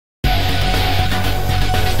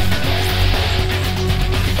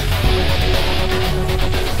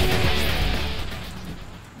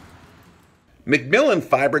McMillan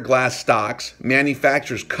Fiberglass Stocks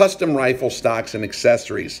manufactures custom rifle stocks and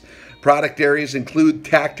accessories. Product areas include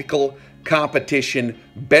tactical, competition,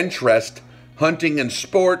 bench rest, hunting and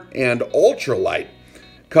sport, and ultralight.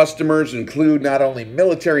 Customers include not only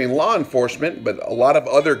military and law enforcement, but a lot of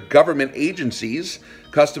other government agencies,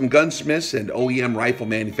 custom gunsmiths, and OEM rifle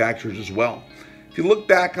manufacturers as well. If you look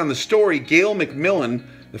back on the story, Gale McMillan,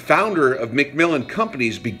 the founder of McMillan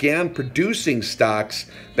Companies, began producing stocks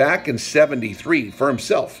back in '73 for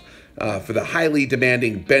himself for the highly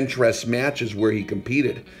demanding bench rest matches where he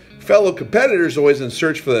competed. Fellow competitors, always in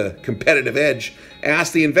search for the competitive edge,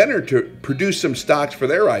 asked the inventor to produce some stocks for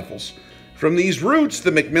their rifles. From these roots,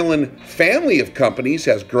 the McMillan family of companies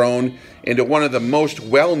has grown into one of the most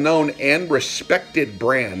well-known and respected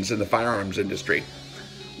brands in the firearms industry.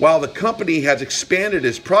 While the company has expanded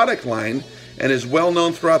its product line and is well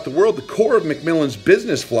known throughout the world, the core of McMillan's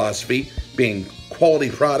business philosophy, being quality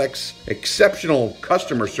products, exceptional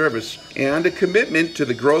customer service, and a commitment to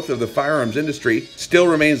the growth of the firearms industry, still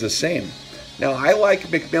remains the same. Now, I like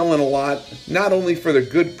McMillan a lot, not only for their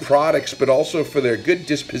good products, but also for their good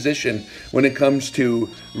disposition when it comes to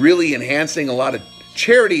really enhancing a lot of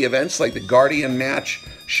charity events like the Guardian Match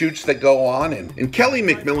shoots that go on. And Kelly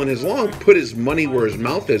McMillan has long put his money where his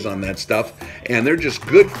mouth is on that stuff. And they're just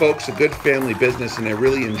good folks, a good family business, and I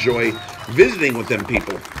really enjoy visiting with them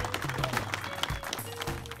people.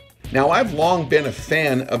 Now, I've long been a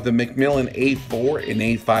fan of the McMillan A4 and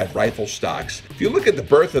A5 rifle stocks. If you look at the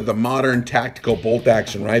birth of the modern tactical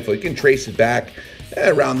bolt-action rifle, you can trace it back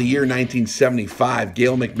around the year 1975.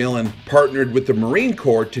 Gale McMillan partnered with the Marine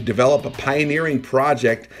Corps to develop a pioneering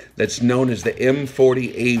project that's known as the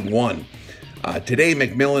M40A1. Today,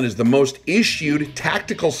 McMillan is the most issued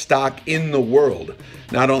tactical stock in the world.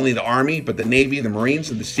 Not only the Army, but the Navy, the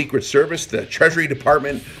Marines, and the Secret Service, the Treasury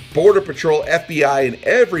Department, Border Patrol, FBI, and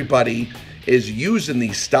everybody is using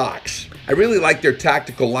these stocks. I really like their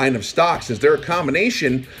tactical line of stocks, as they're a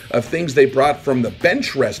combination of things they brought from the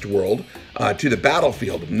bench rest world to the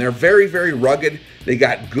battlefield. And they're very, very rugged. They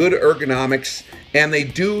got good ergonomics, and they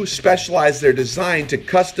do specialize their design to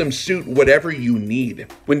custom suit whatever you need.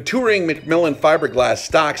 When touring McMillan Fiberglass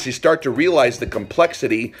Stocks, you start to realize the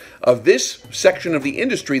complexity of this section of the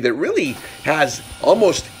industry that really has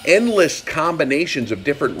almost endless combinations of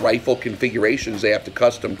different rifle configurations they have to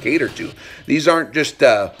custom cater to. These aren't just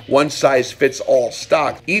one-size-fits-all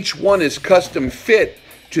stock. Each one is custom fit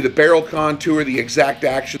to the barrel contour, the exact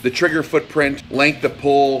action, the trigger footprint, length of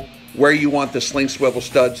pull, where you want the sling swivel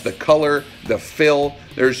studs, the color, the fill.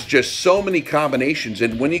 There's just so many combinations.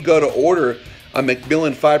 And when you go to order a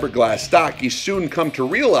McMillan Fiberglass stock, you soon come to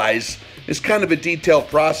realize it's kind of a detailed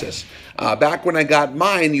process. Back when I got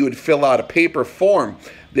mine, you would fill out a paper form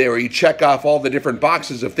there where you check off all the different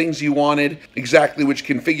boxes of things you wanted, exactly which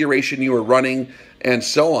configuration you were running, and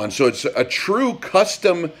so on. So it's a true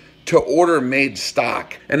custom to order made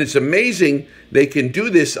stock. And it's amazing they can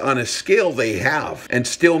do this on a scale they have and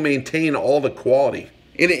still maintain all the quality.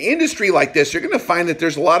 In an industry like this, you're going to find that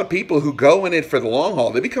there's a lot of people who go in it for the long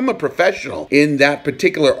haul. They become a professional in that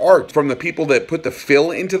particular art. From the people that put the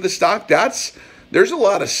fill into the stock, there's a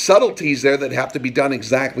lot of subtleties there that have to be done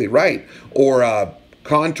exactly right. Or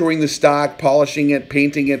contouring the stock, polishing it,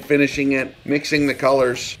 painting it, finishing it, mixing the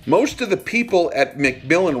colors. Most of the people at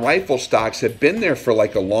McMillan Rifle Stocks have been there for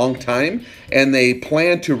like a long time, and they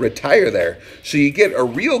plan to retire there. So you get a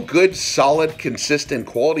real good, solid, consistent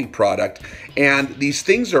quality product. And these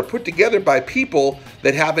things are put together by people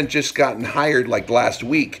that haven't just gotten hired like last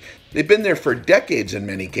week. They've been there for decades in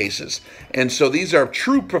many cases. And so these are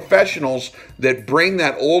true professionals that bring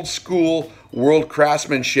that old school world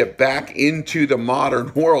craftsmanship back into the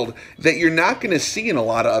modern world that you're not going to see in a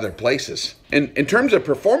lot of other places. And in terms of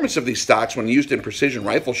performance of these stocks when used in precision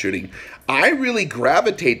rifle shooting, I really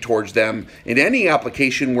gravitate towards them in any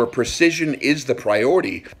application where precision is the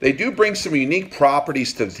priority. They do bring some unique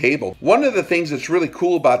properties to the table. One of the things that's really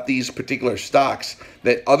cool about these particular stocks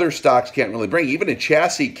that other stocks can't really bring, even a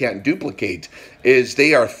chassis can't duplicate, is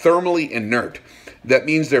they are thermally inert. That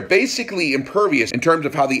means they're basically impervious in terms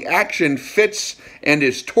of how the action fits and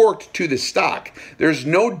is torqued to the stock. There's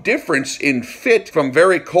no difference in fit from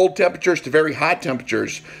very cold temperatures to very hot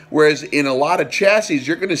temperatures, whereas in a lot of chassis,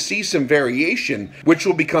 you're going to see some variation, which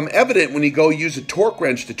will become evident when you go use a torque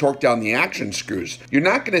wrench to torque down the action screws. You're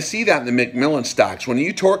not going to see that in the McMillan stocks. When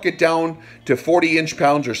you torque it down to 40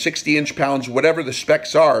 inch-pounds or 60 inch-pounds, whatever the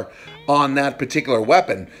specs are on that particular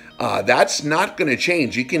weapon, that's not going to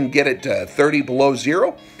change. You can get it to 30 below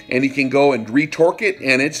zero, and you can go and retorque it,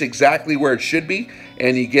 and it's exactly where it should be,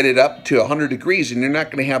 and you get it up to 100 degrees, and you're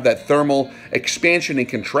not going to have that thermal expansion and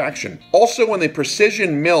contraction. Also, when they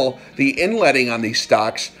precision mill the inletting on these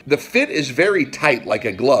stocks, the fit is very tight like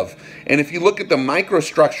a glove. And if you look at the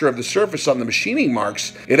microstructure of the surface on the machining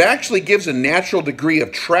marks, it actually gives a natural degree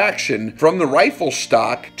of traction from the rifle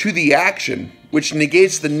stock to the action, which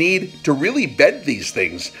negates the need to really bed these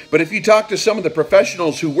things. But if you talk to some of the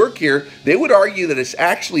professionals who work here, they would argue that it's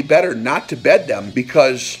actually better not to bed them,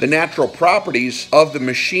 because the natural properties of the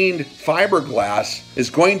machined fiberglass is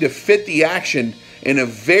going to fit the action in a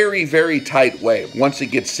very, very tight way once it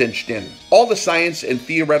gets cinched in. All the science and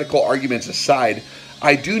theoretical arguments aside,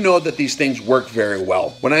 I do know that these things work very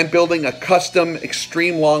well. When I'm building a custom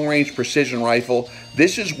extreme long-range precision rifle,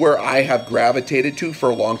 this is where I have gravitated to for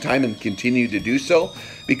a long time and continue to do so,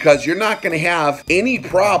 because you're not going to have any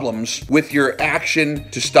problems with your action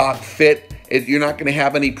to stock fit. You're not going to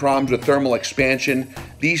have any problems with thermal expansion.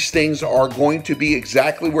 These things are going to be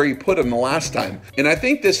exactly where you put them the last time. And I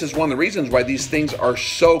think this is one of the reasons why these things are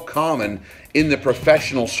so common in the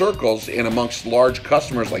professional circles and amongst large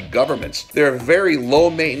customers like governments. They're a very low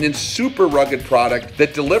maintenance, super rugged product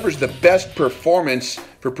that delivers the best performance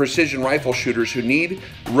for precision rifle shooters who need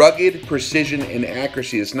rugged precision and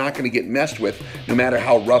accuracy. It's not going to get messed with no matter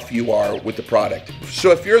how rough you are with the product.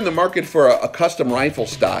 So if you're in the market for a custom rifle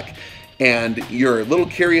stock, and you're a little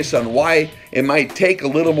curious on why it might take a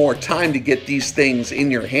little more time to get these things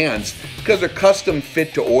in your hands, because they're custom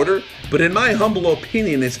fit to order, but in my humble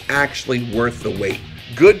opinion, it's actually worth the wait.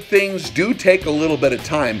 Good things do take a little bit of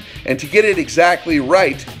time, and to get it exactly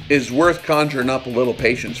right is worth conjuring up a little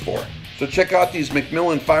patience for. So check out these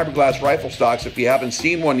McMillan Fiberglass rifle stocks if you haven't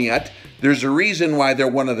seen one yet. There's a reason why they're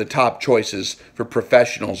one of the top choices for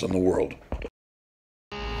professionals in the world.